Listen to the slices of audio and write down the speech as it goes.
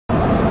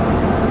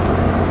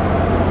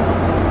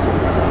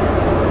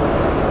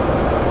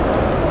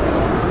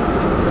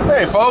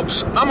Hey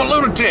folks, I'm a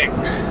lunatic.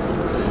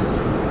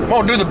 I'm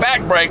gonna do the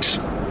back brakes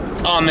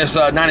on this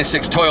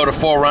 96 Toyota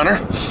 4Runner,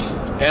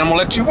 and I'm gonna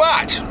let you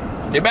watch.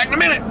 Be back in a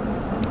minute.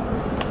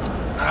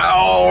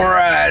 All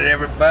right,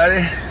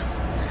 everybody.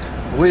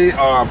 We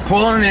are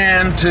pulling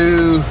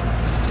into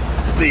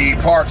the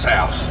parts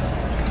house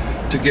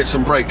to get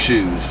some brake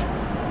shoes.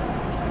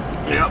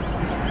 Yep.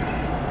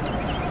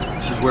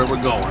 This is where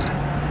we're going.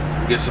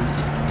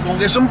 Gonna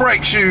get some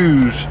brake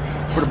shoes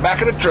for the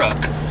back of the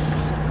truck.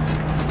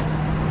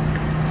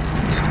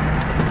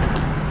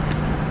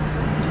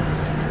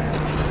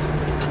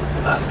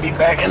 I'll be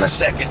back in a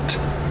second.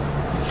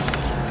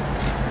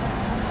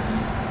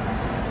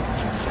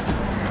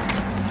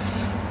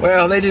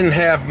 Well, they didn't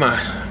have my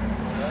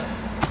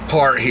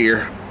part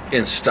here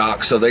in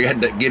stock, so they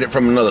had to get it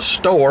from another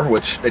store,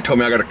 which they told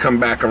me I got to come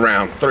back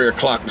around 3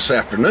 o'clock this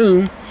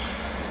afternoon.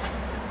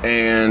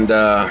 And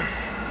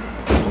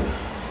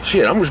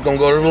shit, I'm just gonna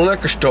go to the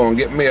liquor store and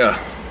get me a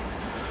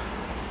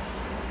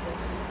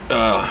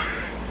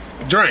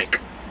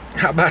drink.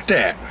 How about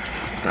that?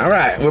 All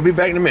right, we'll be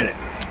back in a minute.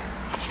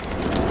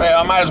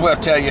 Well, I might as well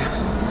tell you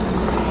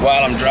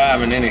while I'm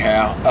driving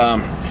anyhow.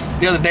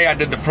 The other day I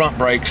did the front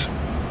brakes,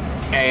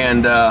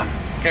 and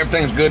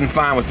everything's good and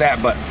fine with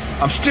that, but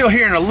I'm still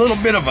hearing a little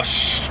bit of a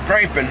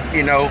scraping,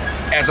 you know,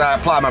 as I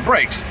apply my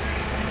brakes.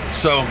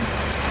 So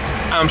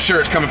I'm sure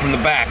it's coming from the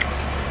back,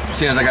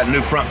 seeing as I got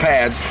new front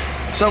pads.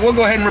 So we'll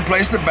go ahead and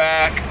replace the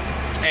back,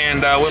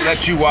 and we'll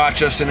let you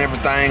watch us and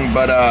everything.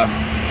 But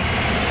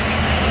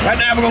right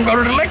now we're gonna go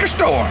to the liquor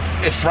store.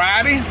 It's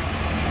Friday.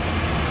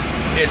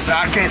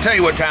 I can't tell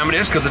you what time it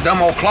is because the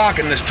dumb old clock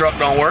in this truck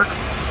don't work,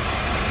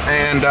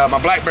 and my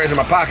BlackBerry's in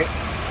my pocket.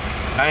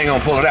 I ain't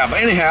gonna pull it out.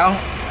 But anyhow,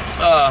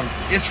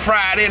 it's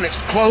Friday and it's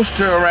close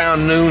to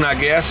around noon, I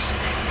guess,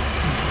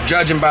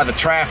 judging by the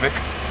traffic.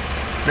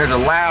 There's a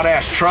loud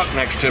ass truck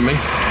next to me.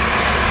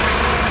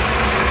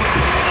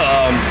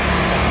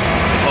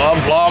 Well,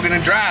 I'm vlogging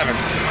and driving.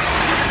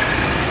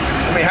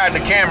 Let me hide the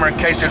camera in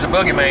case there's a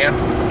boogeyman.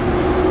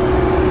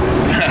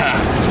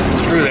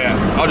 Screw that.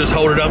 I'll just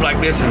hold it up like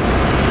this and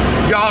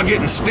y'all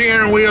getting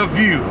steering wheel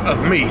view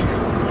of me.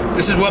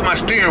 This is what my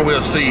steering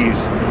wheel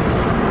sees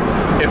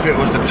if it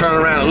was to turn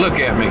around and look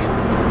at me.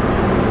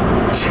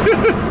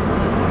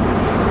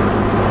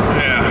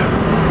 Yeah.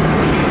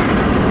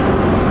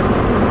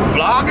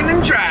 Vlogging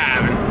and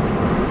driving.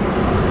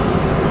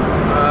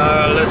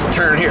 Let's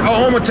turn here.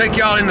 Oh, I'm gonna take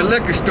y'all in the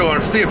liquor store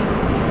and see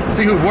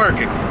who's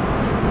working.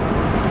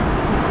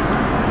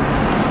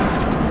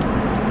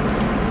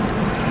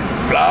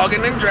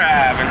 Vlogging and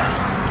driving.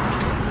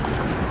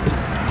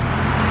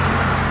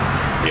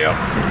 Yep.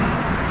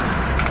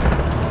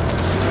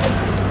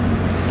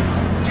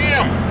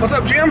 Jim, what's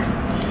up, Jim?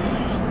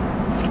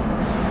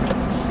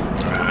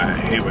 All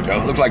right, here we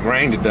go. Looks like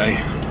rain today.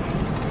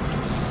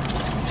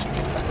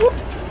 Whoop.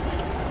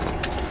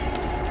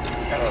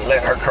 Gotta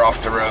let her cross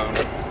the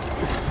road.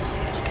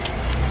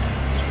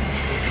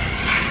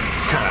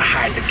 Kind of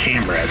hide the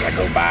camera as I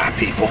go by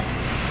people,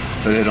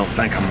 so they don't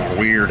think I'm a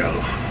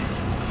weirdo.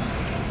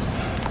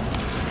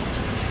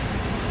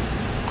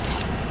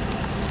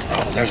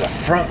 Oh, there's a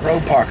front row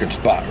parking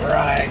spot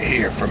right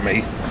here for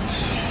me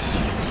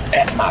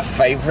at my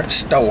favorite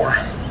store.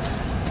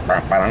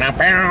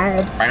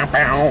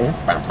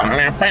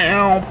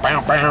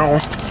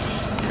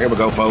 Here we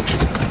go, folks.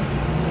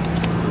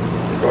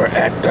 We're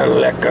at the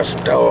liquor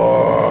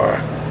store.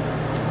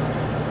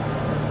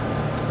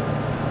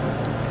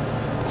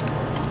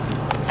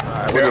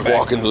 We'll just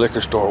walk in the liquor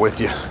store with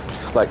you,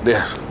 like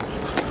this.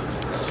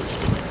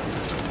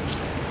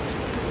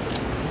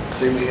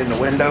 See me in the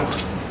window?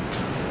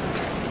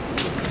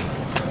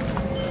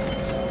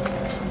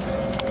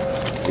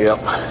 Yep.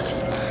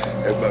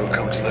 Everybody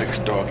comes to the liquor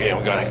store again.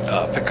 We're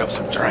gonna pick up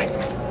some drink.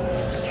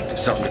 Get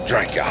something to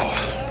drink, y'all.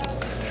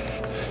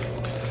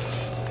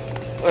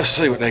 Let's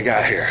see what they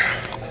got here.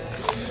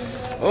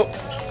 Oh,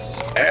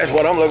 that's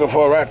what I'm looking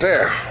for right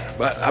there.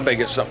 But I better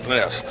get something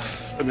else.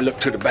 Let me look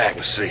to the back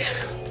and see.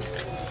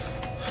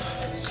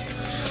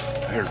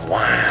 There's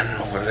wine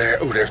over there.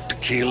 Oh, there's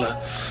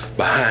tequila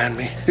behind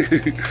me.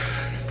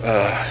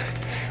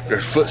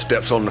 There's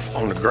footsteps on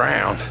the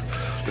ground.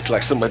 Looks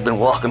like somebody's been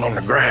walking on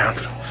the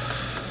ground.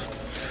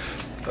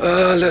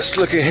 Let's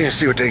look in here and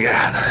see what they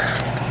got.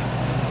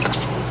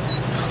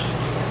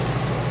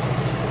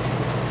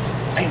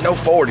 Ain't no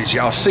 40s,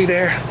 y'all see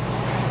there?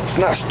 It's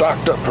not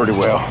stocked up pretty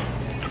well.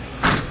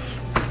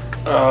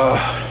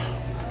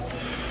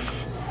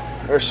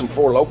 There's some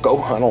Four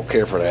Loko. I don't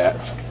care for that.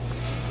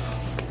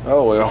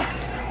 Oh well.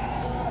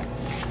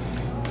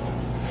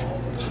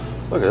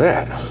 Look at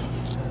that.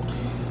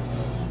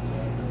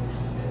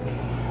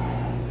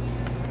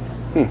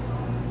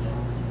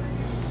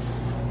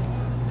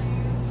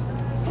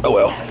 Oh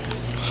well.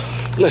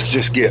 Let's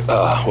just get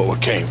what we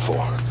came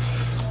for,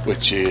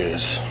 which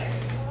is,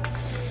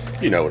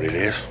 you know what it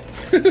is.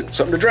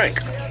 Something to drink.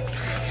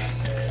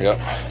 Yep.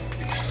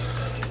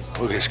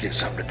 We'll just get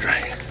something to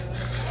drink.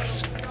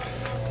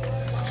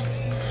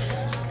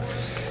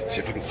 See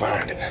if we can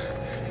find it.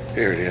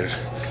 Here it is.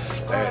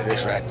 There it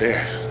is right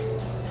there.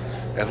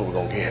 That's what we're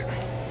gonna get.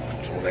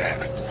 Some of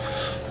that.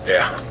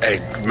 Yeah. Hey,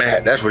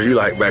 Matt, that's what you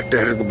like back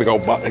there. There's a big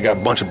old box. They got a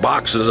bunch of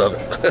boxes of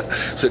it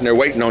sitting there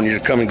waiting on you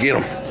to come and get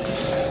them.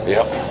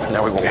 Yep.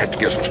 Now we're gonna have to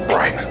get some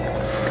Sprite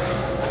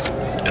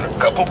and a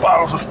couple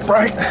bottles of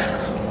Sprite.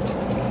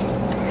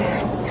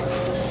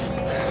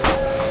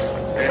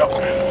 Yep.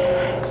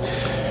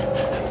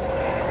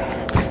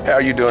 How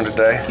are you doing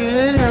today?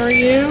 Good, how are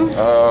you?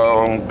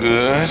 Oh, I'm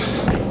good.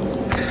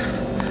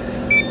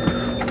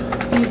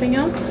 Anything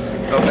else?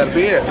 Oh, that'll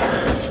be it.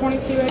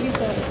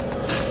 $22.87.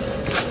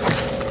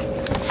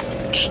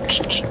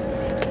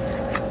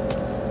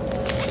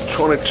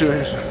 22.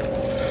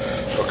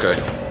 Okay.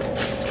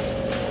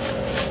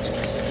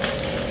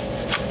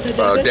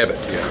 Debit,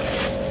 yeah.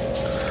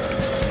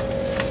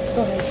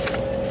 Go ahead.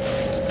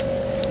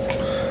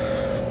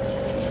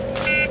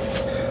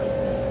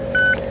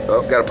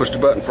 Oh, gotta push the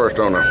button first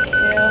on her.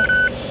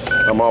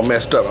 Yeah. I'm all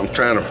messed up. I'm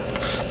trying to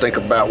think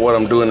about what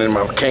I'm doing in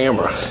my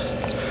camera.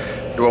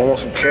 Do I want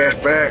some cash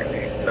back?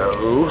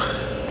 No.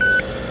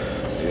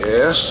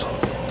 Yes.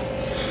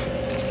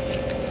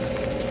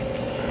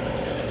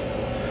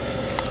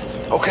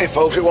 Okay,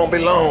 folks, it won't be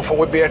long before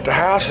we'll be at the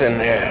house,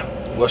 and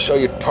we'll show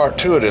you part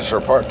 2 of this,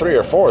 or part 3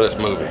 or 4 of this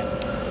movie.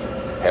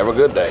 Have a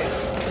good day.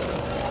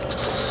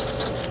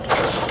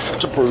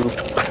 It's approved.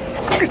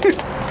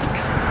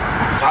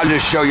 I'll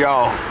just show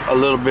y'all a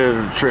little bit of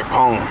the trip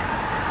home.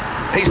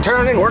 He's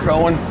turning, we're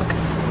going.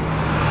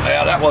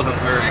 Yeah, that wasn't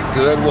very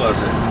good,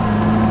 was it?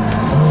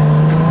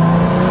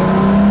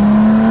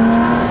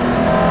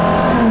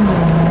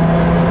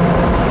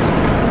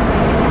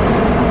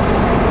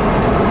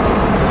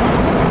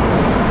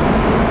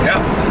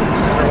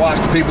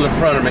 People in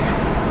front of me.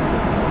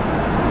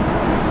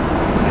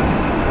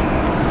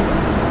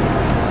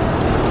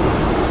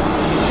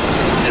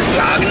 Just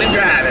vlogging and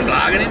driving,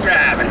 vlogging and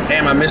driving.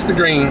 Damn, I missed the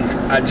green.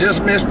 I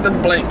just missed the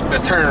blink, the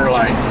turn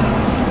light.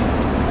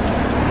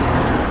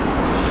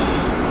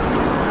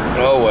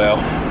 Oh well.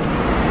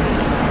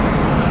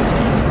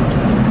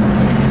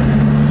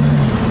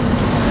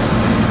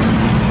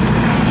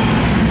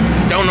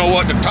 Don't know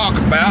what to talk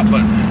about,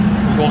 but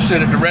we're gonna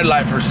sit at the red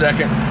light for a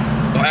second.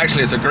 Well,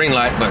 actually, it's a green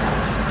light, but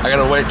I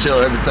gotta wait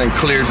till everything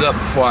clears up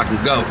before I can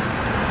go.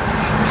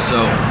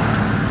 So,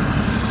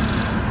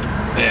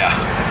 yeah.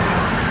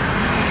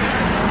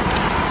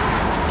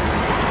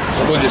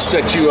 So we'll just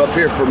set you up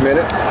here for a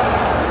minute.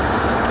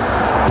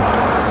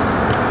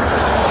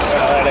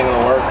 Well, that ain't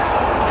gonna work.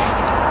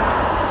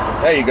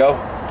 There you go.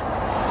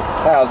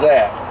 How's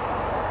that?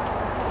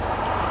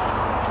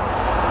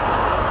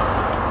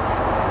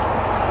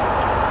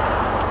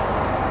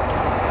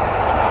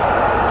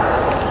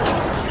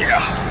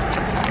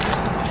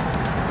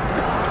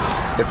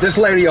 If this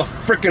lady will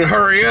freaking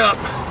hurry up.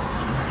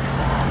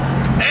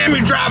 Damn,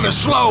 you're driving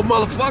slow,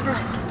 motherfucker.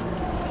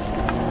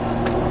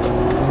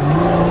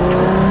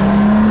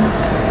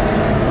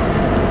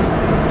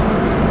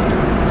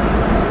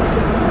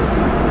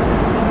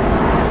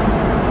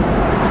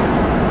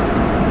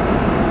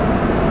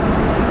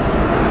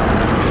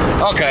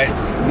 Okay,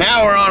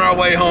 now we're on our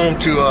way home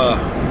to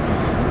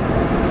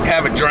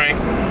have a drink.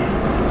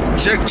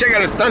 Check out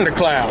this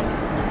thundercloud.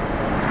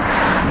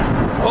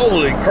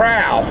 Holy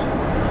crow.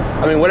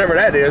 I mean, whatever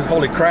that is,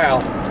 holy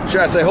crow.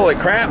 Should I say holy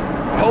crap?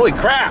 Holy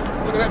crap,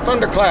 look at that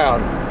thundercloud.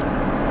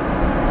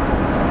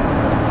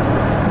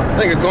 I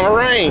think it's gonna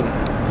rain.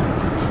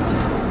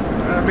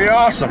 That'd be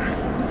awesome.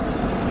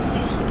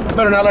 I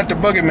better not let the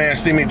boogeyman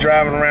see me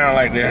driving around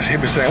like this.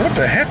 He'd be saying, what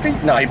the heck?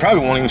 No, he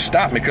probably won't even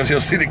stop me because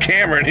he'll see the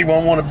camera and he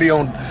won't want to be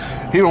on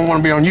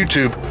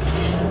YouTube.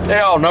 They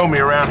all know me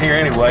around here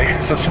anyway.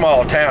 It's a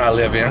small town I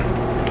live in.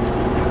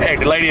 Hey,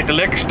 the lady at the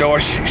liquor store,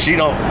 she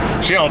don't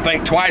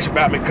think twice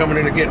about me coming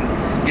in and getting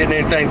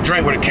anything to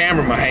drink with a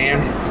camera in my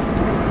hand.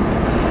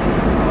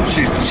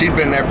 She's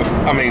been there before.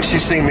 I mean,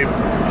 she's seen me.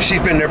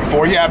 She's been there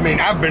before. Yeah, I mean,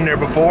 I've been there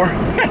before.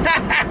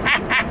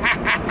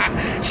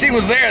 She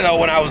was there though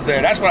when I was there.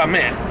 That's what I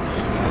meant.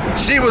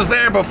 She was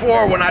there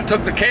before when I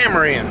took the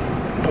camera in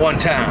one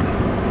time.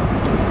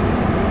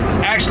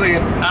 Actually,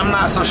 I'm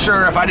not so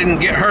sure if I didn't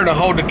get her to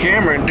hold the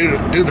camera and do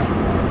the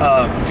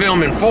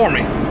filming for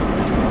me.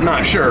 I'm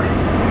not sure.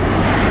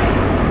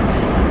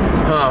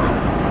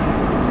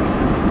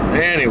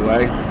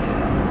 Anyway,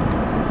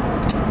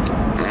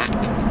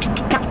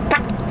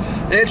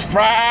 it's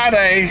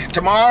Friday.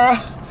 Tomorrow,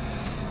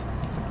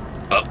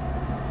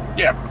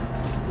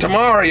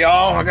 tomorrow,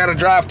 y'all, I gotta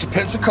drive to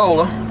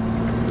Pensacola,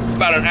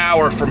 about an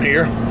hour from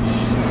here,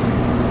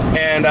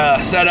 and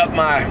set up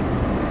my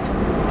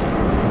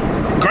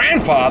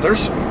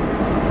grandfather's.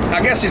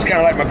 I guess he's kind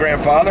of like my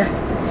grandfather.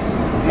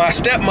 My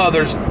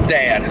stepmother's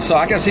dad, so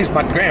I guess he's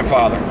my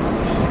grandfather.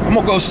 I'm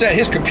gonna go set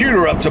his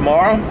computer up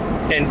tomorrow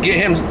and get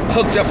him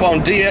hooked up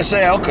on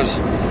DSL because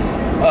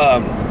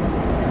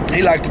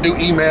he likes to do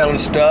email and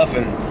stuff,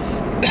 and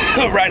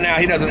right now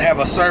he doesn't have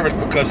a service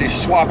because he's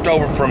swapped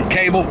over from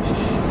cable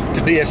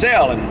to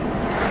DSL, and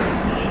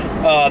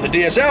the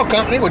DSL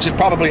company, which is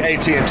probably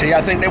AT&T,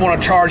 I think they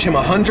want to charge him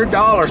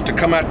 $100 to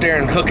come out there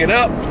and hook it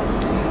up.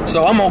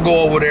 So I'm gonna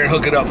go over there and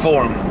hook it up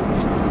for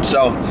him.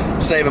 So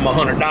save him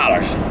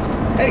 $100.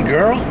 Hey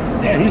girl,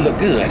 damn, you look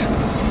good.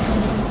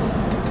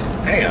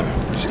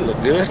 Damn, she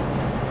look good.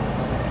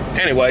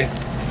 Anyway,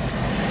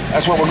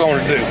 that's what we're going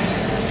to do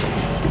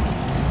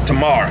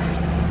tomorrow.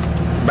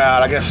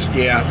 About, I guess,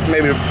 yeah,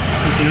 maybe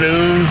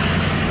noon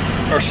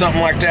or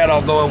something like that.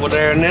 I'll go over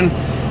there, and then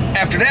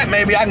after that,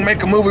 maybe I can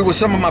make a movie with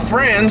some of my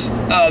friends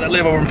that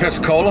live over in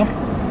Pensacola.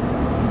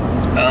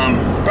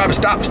 Probably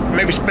stop,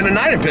 maybe spend the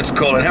night in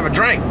Pensacola and have a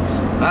drink.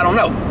 I don't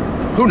know.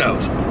 Who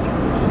knows?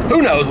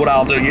 Who knows what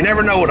I'll do? You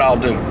never know what I'll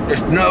do.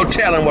 There's no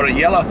telling what a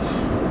yellow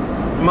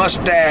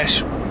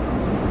mustache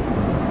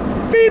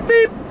beep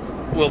beep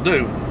will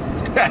do.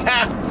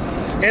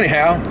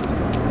 Anyhow,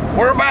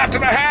 we're about to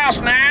the house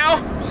now,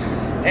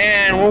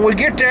 and when we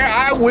get there,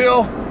 I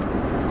will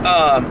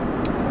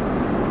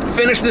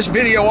finish this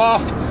video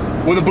off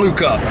with a blue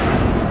cup.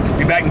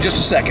 Be back in just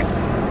a second.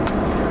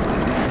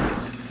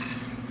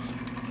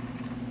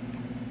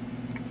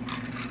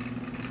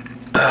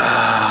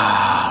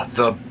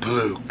 The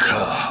blue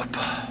cup.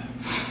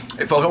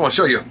 Hey folks, I want to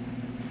show you.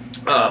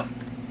 I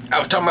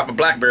was talking about my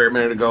BlackBerry a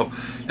minute ago.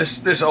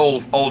 This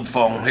old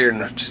phone here,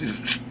 and the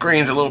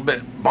screen's a little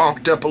bit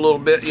bonked up a little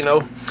bit, you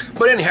know.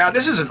 But anyhow,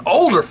 this is an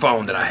older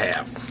phone that I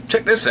have.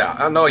 Check this out.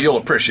 I know you'll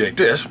appreciate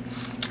this.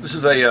 This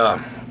is a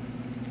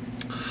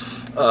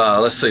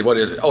let's see, what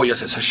is it? Oh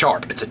yes, it's a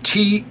Sharp. It's a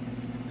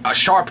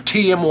Sharp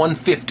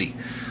TM150.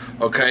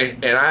 Okay,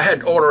 and I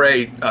had to order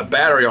a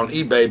battery on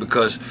eBay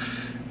because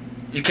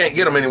you can't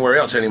get them anywhere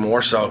else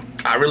anymore. So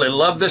I really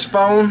love this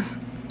phone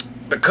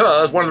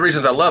because one of the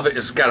reasons I love it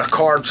is it's got a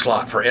card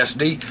slot for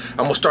SD.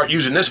 I'm gonna start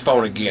using this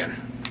phone again.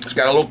 It's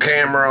got a little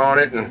camera on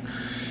it, and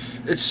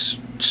it's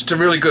just a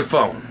really good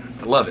phone.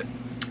 I love it.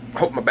 I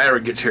hope my battery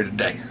gets here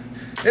today.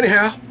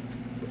 Anyhow,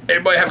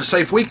 everybody have a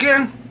safe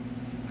weekend.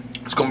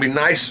 It's gonna be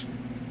nice.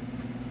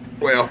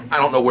 Well, I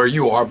don't know where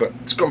you are, but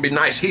it's gonna be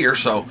nice here.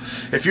 So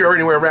if you're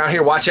anywhere around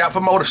here, watch out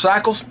for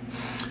motorcycles.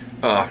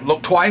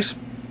 Look twice.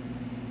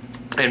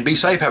 And be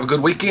safe. Have a good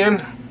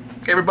weekend,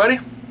 everybody.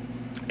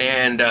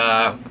 And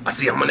I'll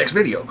see you on my next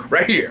video,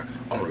 right here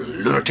on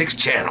Lunatics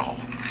Channel.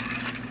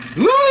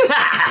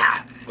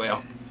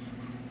 Well,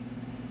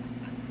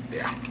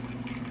 yeah.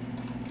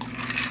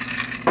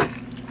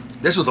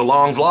 This was a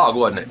long vlog,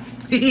 wasn't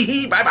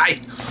it? Bye-bye.